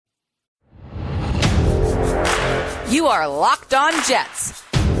You are Locked On Jets,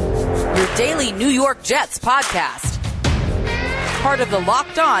 your daily New York Jets podcast. Part of the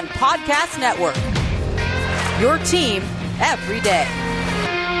Locked On Podcast Network, your team every day.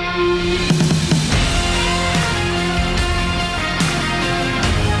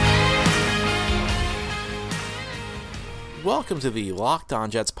 Welcome to the Locked On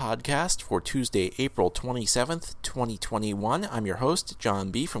Jets podcast for Tuesday, April 27th, 2021. I'm your host,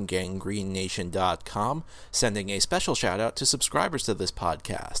 John B. from GangreneNation.com, sending a special shout-out to subscribers to this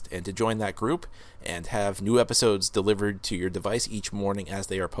podcast. And to join that group and have new episodes delivered to your device each morning as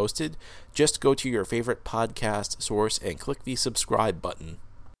they are posted, just go to your favorite podcast source and click the subscribe button.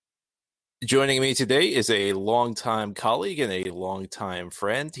 Joining me today is a longtime colleague and a longtime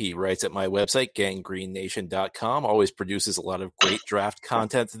friend. He writes at my website, GangreneNation.com, always produces a lot of great draft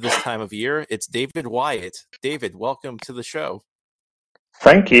content this time of year. It's David Wyatt. David, welcome to the show.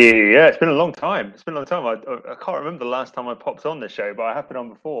 Thank you. Yeah, it's been a long time. I can't remember the last time I popped on this show, but I have been on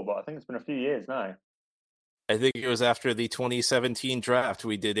before, but I think it's been a few years now. I think it was after the 2017 draft.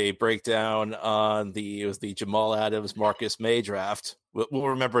 We did a breakdown on the Jamal Adams, Marcus May draft. We'll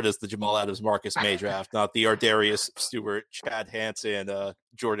remember it as the Jamal Adams, Marcus May draft, not the Ardarius Stewart, Chad Hansen,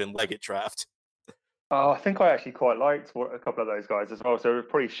 Jordan Leggett draft. Oh, I think I actually quite liked a couple of those guys as well, so we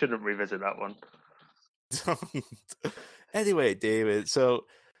probably shouldn't revisit that one. Anyway, David, so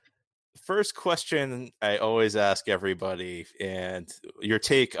first question I always ask everybody, and your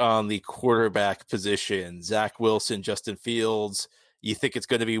take on the quarterback position. Zach Wilson, Justin Fields. You think it's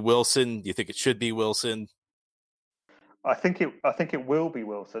going to be Wilson? Do you think it should be Wilson? I think it will be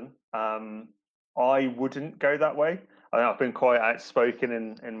Wilson. I wouldn't go that way. I think I've been quite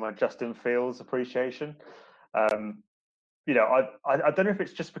outspoken in my Justin Fields appreciation. I don't know if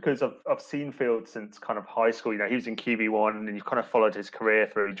it's just because I've seen Fields since kind of high school. He was in QB1 and you've kind of followed his career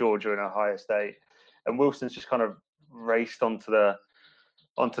through Georgia and Ohio State. And Wilson's just kind of raced onto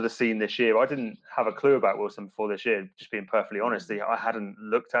the scene this year. I didn't have a clue about Wilson before this year, just being perfectly honest. I hadn't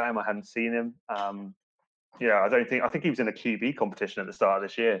looked at him. I hadn't seen him. I think he was in a QB competition at the start of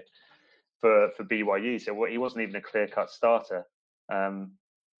this year for BYU. So he wasn't even a clear-cut starter.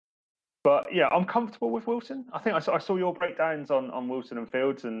 But yeah, I'm comfortable with Wilson. I think I saw your breakdowns on Wilson and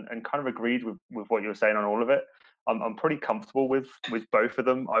Fields and kind of agreed with what you were saying on all of it. I'm pretty comfortable with both of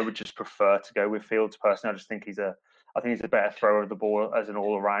them. I would just prefer to go with Fields personally. I just think he's a better thrower of the ball as an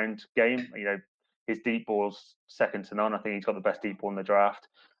all-around game. His deep ball's second to none. I think he's got the best deep ball in the draft.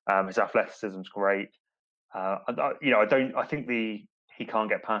 His athleticism's great. I think he can't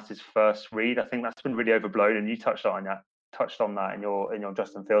get past his first read. I think that's been really overblown, and you touched on that in your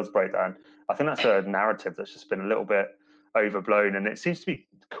Justin Fields breakdown. I think that's a narrative that's just been a little bit overblown, and it seems to be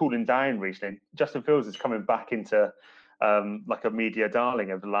cooling down recently. Justin Fields is coming back into like a media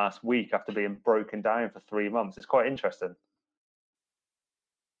darling over the last week after being broken down for 3 months. It's quite interesting.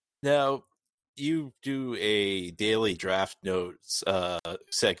 Now, you do a daily draft notes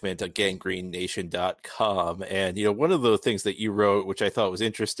segment at GangreneNation.com, and one of the things that you wrote, which I thought was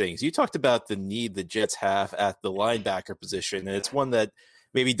interesting, is you talked about the need the Jets have at the linebacker position, and it's one that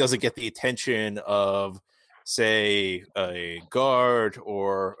maybe doesn't get the attention of, say, a guard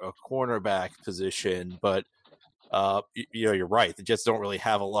or a cornerback position, but you're right. The Jets don't really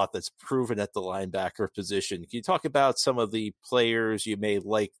have a lot that's proven at the linebacker position. Can you talk about some of the players you may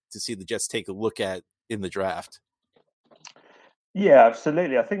like to see the Jets take a look at in the draft? Yeah,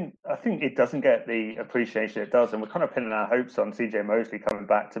 absolutely. I think it doesn't get the appreciation it does, and we're kind of pinning our hopes on CJ Mosley coming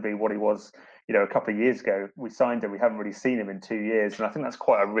back to be what he was, a couple of years ago. We signed him. We haven't really seen him in 2 years, and I think that's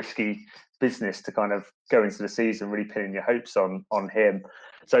quite a risky business to kind of go into the season really pinning your hopes on him.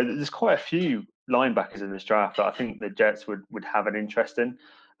 So there's quite a few linebackers in this draft that I think the Jets would have an interest in.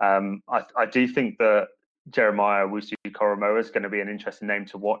 I do think that Jeremiah Owusu-Koramoah is going to be an interesting name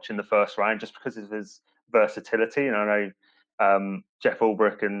to watch in the first round just because of his versatility, and I know Jeff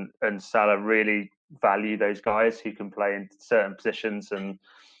Ulbrich and Salah really value those guys who can play in certain positions. And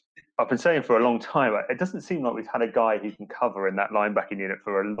I've been saying for a long time, it doesn't seem like we've had a guy who can cover in that linebacking unit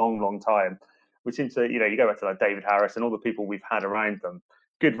for a long, long time. We seem to, you go back to like David Harris and all the people we've had around them,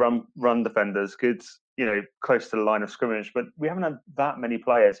 good run defenders, good, close to the line of scrimmage, but we haven't had that many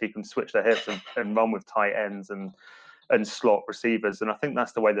players who can switch their hips and run with tight ends and slot receivers. And I think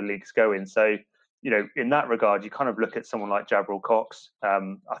that's the way the league's going. So, in that regard, you kind of look at someone like Jabril Cox.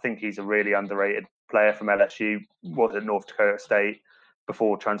 I think he's a really underrated player from LSU, was at North Dakota State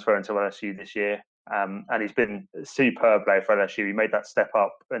before transferring to LSU this year. And he's been a superb player for LSU. He made that step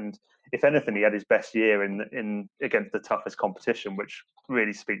up. And if anything, he had his best year in against the toughest competition, which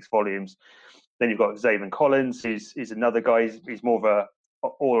really speaks volumes. Then you've got Zaven Collins, who's another guy. He's more of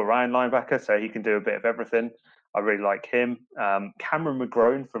all-around linebacker, so he can do a bit of everything. I really like him. Cameron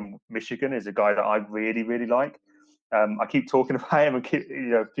McGrone from Michigan is a guy that I really, really like. I keep talking about him,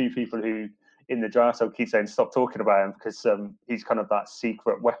 and a few people who in the draft will keep saying stop talking about him because he's kind of that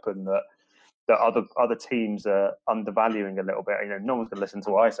secret weapon that other teams are undervaluing a little bit. No one's going to listen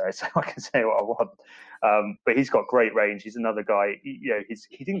to what I say, so I can say what I want. But he's got great range. He's another guy.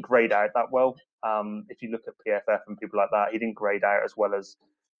 He didn't grade out that well. If you look at PFF and people like that, he didn't grade out as well as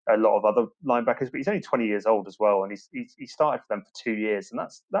a lot of other linebackers. But he's only 20 years old as well, and he started for them for 2 years, and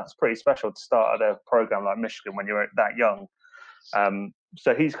that's pretty special to start at a program like Michigan when you're that young.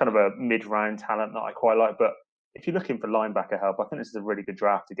 So he's kind of a mid-round talent that I quite like. But if you're looking for linebacker help, I think this is a really good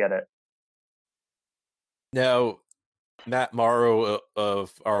draft to get it. Now, Matt Morrow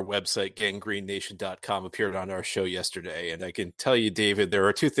of our website, ganggreenNation.com, appeared on our show yesterday. And I can tell you, David, there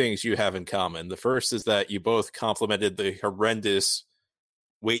are two things you have in common. The first is that you both complimented the horrendous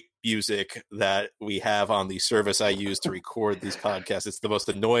wait music that we have on the service I use to record these podcasts. It's the most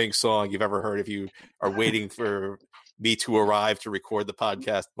annoying song you've ever heard if you are waiting for me to arrive to record the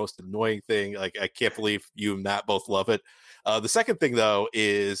podcast. Most annoying thing. Like, I can't believe you and Matt both love it. The second thing, though,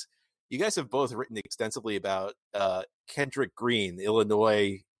 is you guys have both written extensively about Kendrick Green, the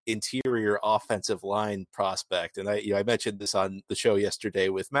Illinois interior offensive line prospect. And I mentioned this on the show yesterday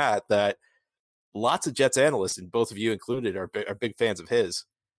with Matt, that lots of Jets analysts, and both of you included, are big fans of his.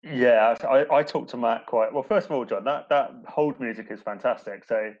 Yeah, I talked to Matt quite well. First of all, John, that hold music is fantastic.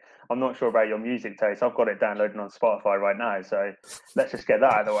 So I'm not sure about your music taste. I've got it downloaded on Spotify right now. So let's just get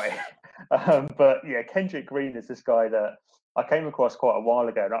that out of the way. But yeah, Kendrick Green is this guy that I came across quite a while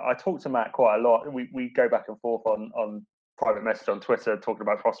ago. And I talked to Matt quite a lot. We go back and forth on private message on Twitter, talking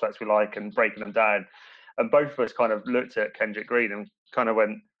about prospects we like and breaking them down. And both of us kind of looked at Kendrick Green and kind of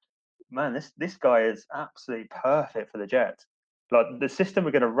went, man, this guy is absolutely perfect for the Jets. Like, the system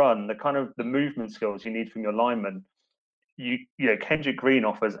we're going to run, the movement skills you need from your lineman, Kendrick Green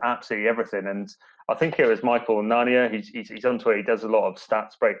offers absolutely everything. And I think here is Michael Nania. He's on Twitter. He does a lot of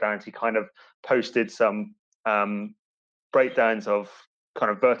stats breakdowns. He kind of posted some breakdowns of kind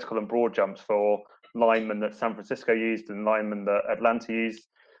of vertical and broad jumps for linemen that San Francisco used and linemen that Atlanta used.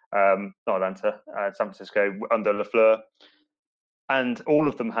 Not Atlanta, San Francisco under LaFleur. And all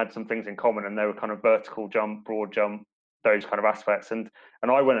of them had some things in common, and they were kind of vertical jump, broad jump, those kind of aspects. And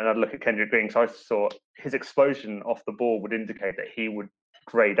I went and had a look at Kendrick Green, so I saw his explosion off the ball would indicate that he would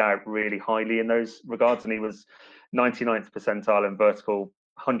grade out really highly in those regards. And he was 99th percentile in vertical,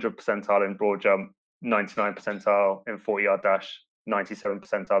 100th percentile in broad jump, 99th percentile in 40-yard dash, 97th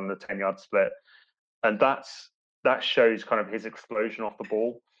percentile in the 10-yard split. And that shows kind of his explosion off the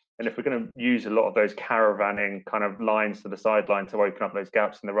ball. And if we're going to use a lot of those caravanning kind of lines to the sideline to open up those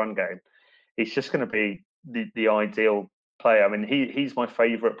gaps in the run game, he's just going to be the ideal player. I mean, he's my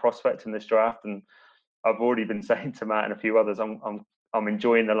favourite prospect in this draft, and I've already been saying to Matt and a few others, I'm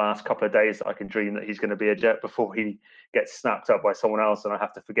enjoying the last couple of days that I can dream that he's going to be a Jet before he gets snapped up by someone else and I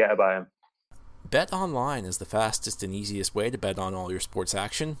have to forget about him. Bet Online is the fastest and easiest way to bet on all your sports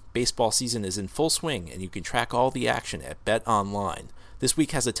action. Baseball season is in full swing, and you can track all the action at Bet Online. This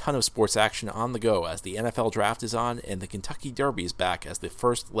week has a ton of sports action on the go as the NFL Draft is on and the Kentucky Derby is back as the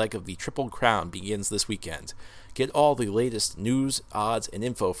first leg of the Triple Crown begins this weekend. Get all the latest news, odds, and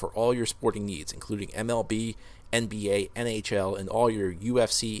info for all your sporting needs, including MLB, NBA, NHL, and all your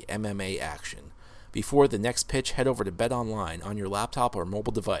UFC, MMA action. Before the next pitch, head over to Bet Online on your laptop or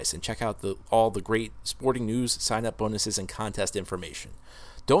mobile device and check out all the great sporting news, sign-up bonuses, and contest information.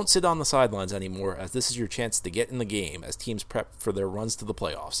 Don't sit on the sidelines anymore, as this is your chance to get in the game as teams prep for their runs to the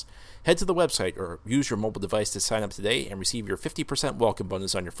playoffs. Head to the website or use your mobile device to sign up today and receive your 50% welcome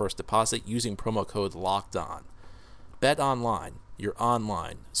bonus on your first deposit using promo code LOCKEDON. Bet Online, your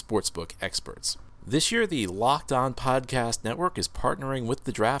online sportsbook experts. This year, the Locked On Podcast Network is partnering with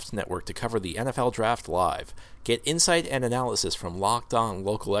the Draft Network to cover the NFL Draft live. Get insight and analysis from Locked On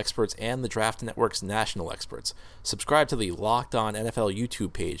local experts and the Draft Network's national experts. Subscribe to the Locked On NFL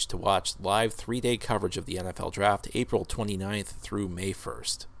YouTube page to watch live 3-day coverage of the NFL Draft, April 29th through May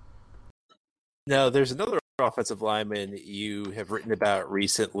 1st. Now, there's another offensive lineman you have written about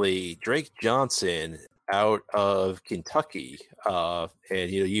recently, Drake Johnson, out of Kentucky.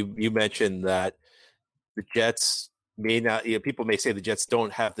 And you mentioned that the Jets may not, people may say the Jets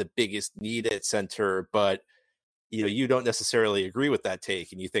don't have the biggest need at center, but you don't necessarily agree with that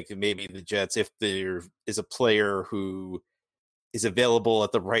take, and you think that maybe the Jets, if there is a player who is available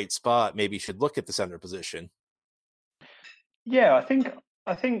at the right spot, maybe should look at the center position. Yeah, I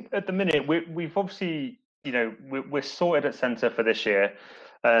think at the minute we've obviously we're sorted at center for this year.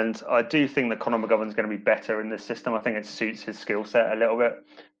 And I do think that Conor McGovern's going to be better in this system. I think it suits his skill set a little bit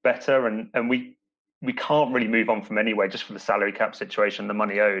better. And we can't really move on from anyway, just for the salary cap situation, the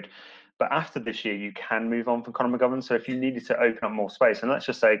money owed. But after this year, you can move on from Conor McGovern. So if you needed to open up more space, and let's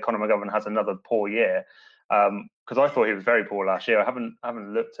just say Conor McGovern has another poor year, because I thought he was very poor last year. I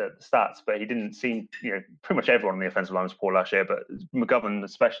haven't looked at the stats, but he didn't seem, pretty much everyone on the offensive line was poor last year, but McGovern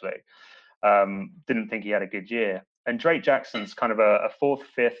especially. Didn't think he had a good year. And Drake Jackson's kind of a fourth,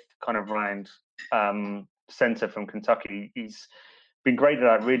 fifth kind of round center from Kentucky. He's been graded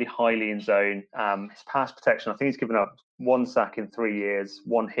out really highly in zone. His pass protection, I think he's given up 1 sack in 3 years,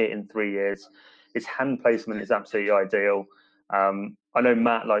 1 hit in 3 years. His hand placement is absolutely ideal. I know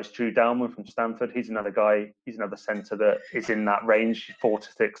Matt likes Drew Dalman from Stanford. He's another guy. He's another center that is in that range,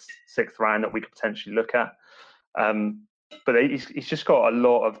 4th to 6th round that we could potentially look at. But he's just got a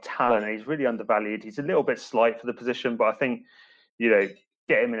lot of talent. He's really undervalued. He's a little bit slight for the position, but I think,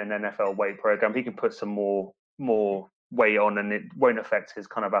 get him in an NFL weight program. He can put some more weight on, and it won't affect his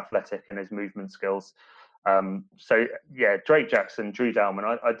kind of athletic and his movement skills. So yeah, Drake Jackson, Drew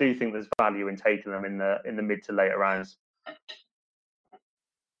Dalman. I do think there's value in taking them in the mid to later rounds.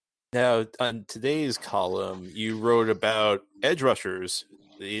 Now, on today's column, you wrote about edge rushers,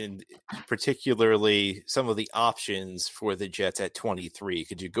 in particularly some of the options for the Jets at 23.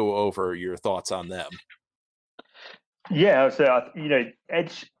 Could you go over your thoughts on them? Yeah, so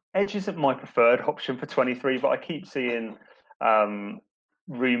edge isn't my preferred option for 23, but I keep seeing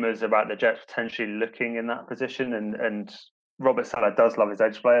rumors about the Jets potentially looking in that position, and Robert Saleh does love his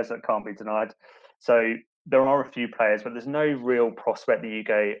edge players. That can't be denied. So there are a few players, but there's no real prospect that you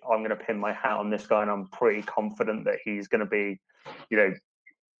go, I'm going to pin my hat on this guy, and I'm pretty confident that he's going to be,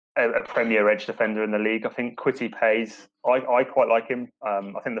 a premier edge defender in the league. I think Kwity Paye's, I quite like him.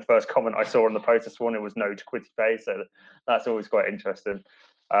 I think the first comment I saw on the post this morning was no to Kwity Paye, so that's always quite interesting.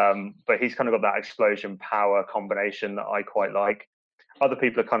 But he's kind of got that explosion power combination that I quite like. Other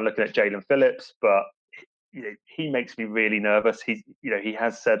people are kind of looking at Jalen Phillips, but he makes me really nervous. He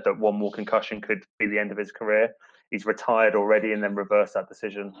has said that one more concussion could be the end of his career. He's retired already and then reversed that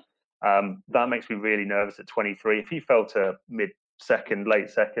decision. That makes me really nervous at 23. If he fell to mid-second, late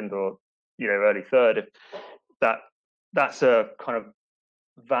second, or early third, that's a kind of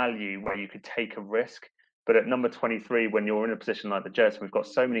value where you could take a risk. But at number 23, when you're in a position like the Jets, we've got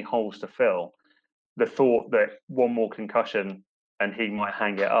so many holes to fill. The thought that one more concussion and he might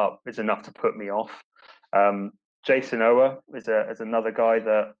hang it up is enough to put me off. Jason Owa is another guy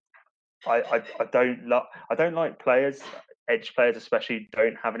that I don't like players, edge players especially,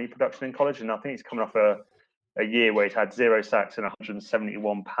 don't have any production in college, and I think he's coming off a year where he's had 0 sacks and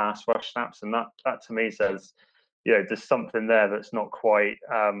 171 pass rush snaps, and that to me says, there's something there that's not quite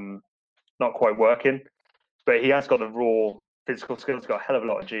working. But he has got the raw physical skills, got a hell of a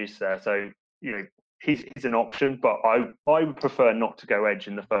lot of juice there. So he's an option, but I would prefer not to go edge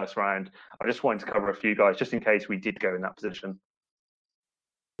in the first round. I just wanted to cover a few guys just in case we did go in that position.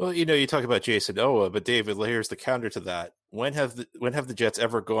 Well, you talk about Jason Owa, but David, here's the counter to that. When have the Jets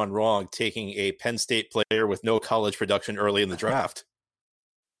ever gone wrong taking a Penn State player with no college production early in the draft?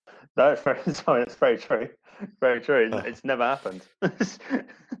 That's very true. Very true. It's never happened.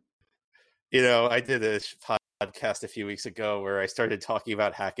 I did a podcast a few weeks ago where I started talking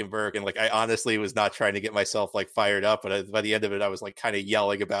about Hackenberg, and I honestly was not trying to get myself fired up, but by the end of it I was kind of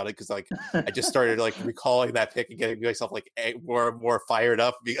yelling about it because I just started recalling that pick and getting myself more and more fired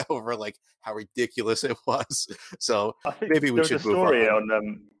up over how ridiculous it was. So maybe we should move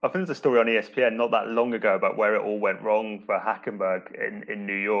on. I think there's a story on ESPN not that long ago about where it all went wrong for Hackenberg in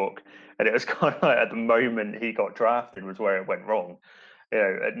New York, and it was kind of at the moment he got drafted was where it went wrong.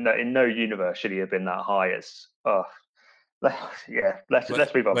 In no universe should he have been that high. Let's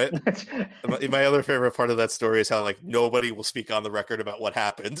move on. My other favorite part of that story is how nobody will speak on the record about what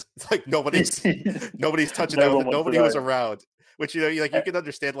happened. Nobody's touching that. Nobody was around. Which you can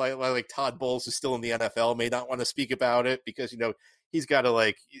understand why Todd Bowles, who's still in the NFL, may not want to speak about it because he's got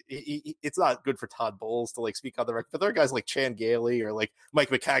to it's not good for Todd Bowles to speak on the record. But there are guys like Chan Gailey or Mike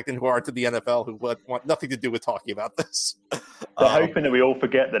McCagnon who aren't in the NFL who want nothing to do with talking about this. They're hoping that we all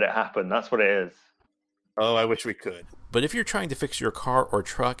forget that it happened. That's what it is. Oh, I wish we could. But if you're trying to fix your car or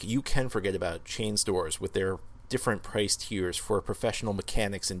truck, you can forget about chain stores with their different price tiers for professional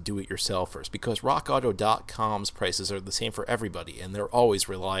mechanics and do-it-yourselfers, because RockAuto.com's prices are the same for everybody, and they're always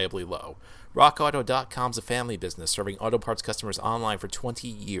reliably low. RockAuto.com's a family business serving auto parts customers online for 20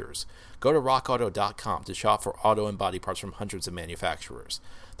 years. Go to RockAuto.com to shop for auto and body parts from hundreds of manufacturers.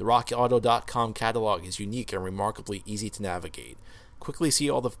 The RockAuto.com catalog is unique and remarkably easy to navigate. Quickly see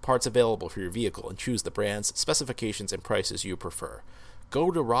all the parts available for your vehicle and choose the brands, specifications, and prices you prefer. Go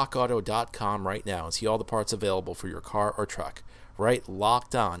to rockauto.com right now and see all the parts available for your car or truck. Write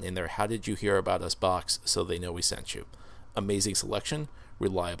Locked On in their How Did You Hear About Us box so they know we sent you. Amazing selection,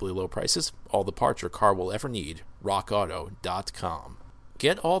 reliably low prices, all the parts your car will ever need. rockauto.com.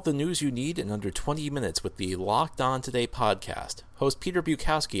 Get all the news you need in under 20 minutes with the Locked On Today podcast. Host Peter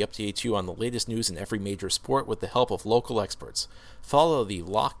Bukowski updates you on the latest news in every major sport with the help of local experts. Follow the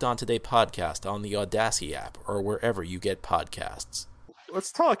Locked On Today podcast on the Audacity app or wherever you get podcasts.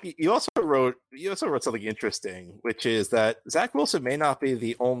 Let's talk. You also wrote something interesting, which is that Zach Wilson may not be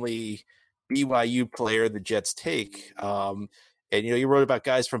the only BYU player the Jets take. And you wrote about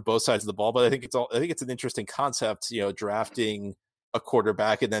guys from both sides of the ball, but I think it's an interesting concept. Drafting a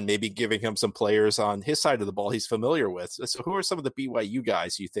quarterback and then maybe giving him some players on his side of the ball he's familiar with. So who are some of the BYU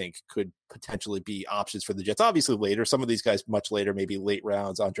guys you think could potentially be options for the Jets? Obviously later, some of these guys much later, maybe late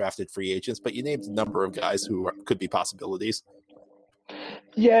rounds, undrafted free agents, but you named a number of guys who could be possibilities.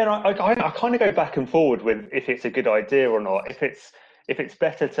 Yeah, and I kind of go back and forward with if it's a good idea or not. If it's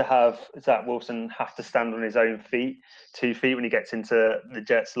better to have Zach Wilson have to stand on his own 2 feet when he gets into the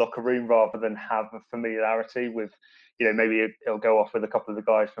Jets locker room, rather than have a familiarity with, maybe he'll go off with a couple of the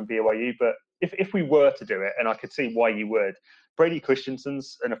guys from BYU. But if we were to do it, and I could see why you would, Brady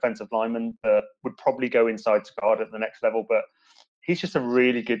Christensen's an offensive lineman that would probably go inside to guard at the next level, but he's just a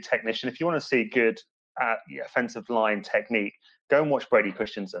really good technician. If you want to see good offensive line technique, go and watch Brady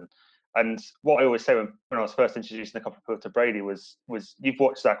Christensen. And what I always say when I was first introducing a couple of people to Brady was you've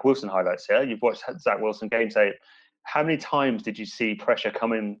watched Zach Wilson highlights here. You've watched Zach Wilson game tape. How many times did you see pressure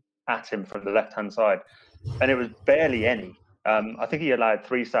coming at him from the left-hand side? And it was barely any. I think he allowed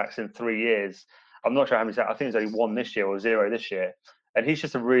 3 sacks in 3 years. I'm not sure how many sacks. I think there's only 1 this year or 0 this year. And he's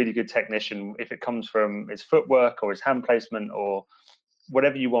just a really good technician. If it comes from his footwork or his hand placement or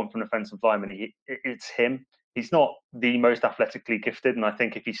whatever you want from an offensive lineman, it's him. He's not the most athletically gifted, and I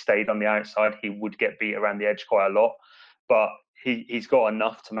think if he stayed on the outside, he would get beat around the edge quite a lot. But he's got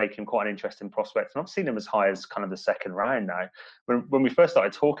enough to make him quite an interesting prospect. And I've seen him as high as kind of the 2nd round now. When we first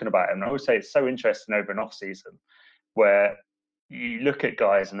started talking about him, I always say it's so interesting over an off-season where you look at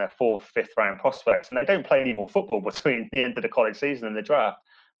guys and they're 4th, 5th round prospects, and they don't play any more football between the end of the college season and the draft.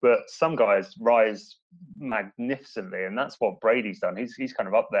 But some guys rise magnificently, and that's what Brady's done. He's kind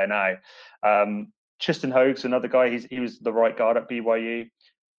of up there now. Tristan Hogue's another guy. He was the right guard at BYU.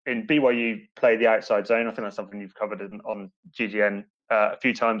 In BYU, play the outside zone. I think that's something you've covered on GGN a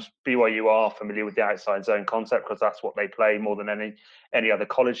few times. BYU are familiar with the outside zone concept because that's what they play more than any other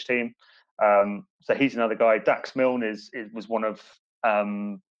college team. So he's another guy. Dax Milne was one of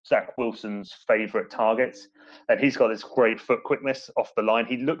Zach Wilson's favourite targets, and he's got this great foot quickness off the line.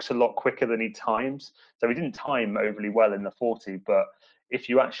 He looks a lot quicker than he times, so he didn't time overly well in the 40, but if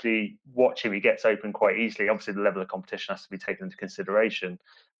you actually watch him, he gets open quite easily. Obviously, the level of competition has to be taken into consideration,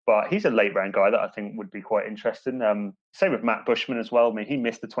 but he's a late round guy that I think would be quite interesting. Same with Matt Bushman as well. I mean, he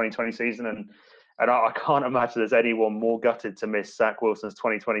missed the 2020 season, and I can't imagine there's anyone more gutted to miss Zach Wilson's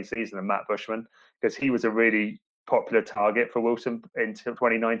 2020 season than Matt Bushman, because he was a really popular target for Wilson until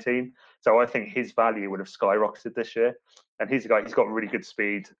 2019. So I think his value would have skyrocketed this year. And he's a guy, he's got really good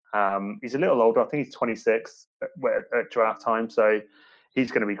speed. He's a little older. I think he's 26 at draft time. So he's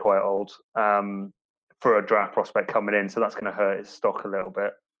going to be quite old for a draft prospect coming in. So that's going to hurt his stock a little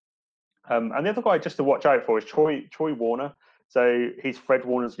bit. And the other guy just to watch out for is Troy Warner. So he's Fred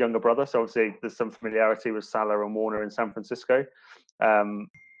Warner's younger brother. So obviously there's some familiarity with Salah and Warner in San Francisco.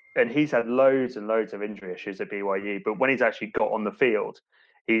 And he's had loads and loads of injury issues at BYU. But when he's actually got on the field,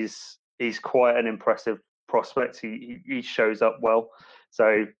 he's quite an impressive prospect. He shows up well.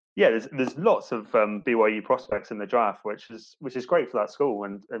 So yeah, there's lots of BYU prospects in the draft, which is great for that school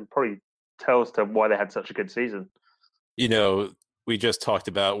and probably tells to why they had such a good season. We just talked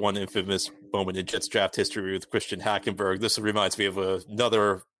about one infamous moment in Jets draft history with Christian Hackenberg. This reminds me of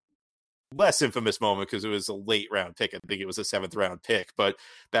another less infamous moment because it was a late round pick. I think it was a 7th round pick. But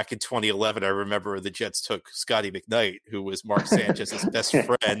back in 2011, I remember the Jets took Scotty McKnight, who was Mark Sanchez's best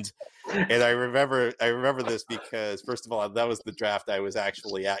friend. And I remember this because, first of all, that was the draft I was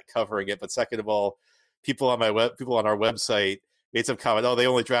actually at covering it. But second of all, people on our website made some comment, they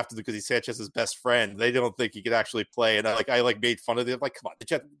only drafted him because he's Sanchez's best friend. They don't think he could actually play. And I made fun of them. Like, come on, the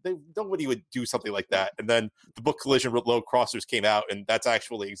Jets, nobody would do something like that. And then the book Collision with Low Crossers came out, and that's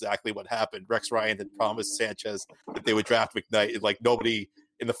actually exactly what happened. Rex Ryan had promised Sanchez that they would draft McKnight. And, nobody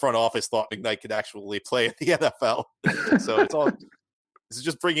in the front office thought McKnight could actually play in the NFL. So this is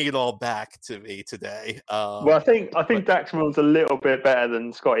just bringing it all back to me today. Well, I think Dax Milne's a little bit better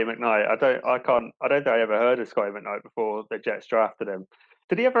than Scotty McKnight. I don't think I ever heard of Scotty McKnight before the Jets drafted him.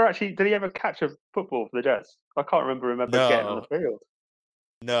 Did he ever catch a football for the Jets? I can't remember him ever getting on the field.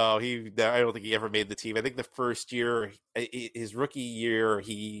 No, I don't think he ever made the team. I think the first year, his rookie year,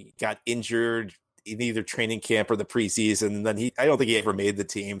 he got injured in either training camp or the preseason. And then I don't think he ever made the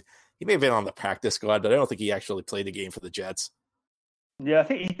team. He may have been on the practice squad, but I don't think he actually played a game for the Jets. Yeah, I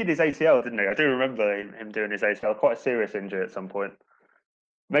think he did his ACL, didn't he? I do remember him doing his ACL, quite a serious injury at some point.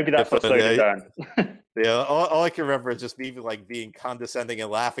 Maybe that's what slowed him down. Yeah, all I can remember is just me like being condescending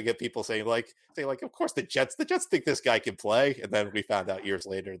and laughing at people saying, of course the Jets think this guy can play, and then we found out years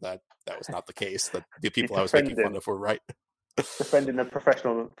later that was not the case. That the people I was making fun of were right. Defending a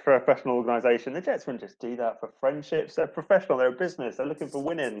professional organisation, the Jets wouldn't just do that for friendships. They're professional. They're a business. They're looking for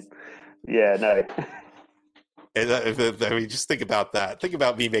winning. Yeah, no. And I mean, just think about that. Think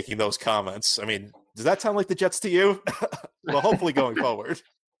about me making those comments. I mean, does that sound like the Jets to you? Well, hopefully going forward.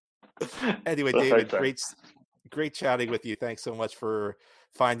 Anyway, David, great chatting with you. Thanks so much for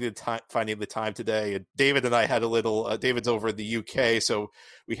finding the time today. And David and I had a little. David's over in the UK, so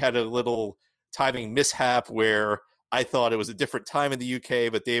we had a little timing mishap where I thought it was a different time in the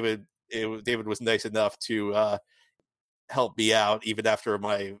UK, but David was nice enough to help me out even after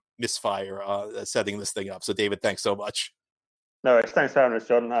my misfire setting this thing up. So, David, thanks so much. No worries. Thanks for having us,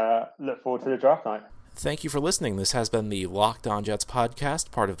 John. Look forward to the draft night. Thank you for listening. This has been the Locked On Jets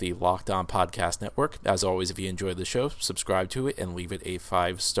podcast, part of the Locked On Podcast Network. As always, if you enjoyed the show, subscribe to it and leave it a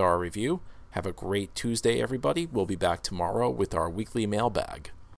 5-star review. Have a great Tuesday, everybody. We'll be back tomorrow with our weekly mailbag.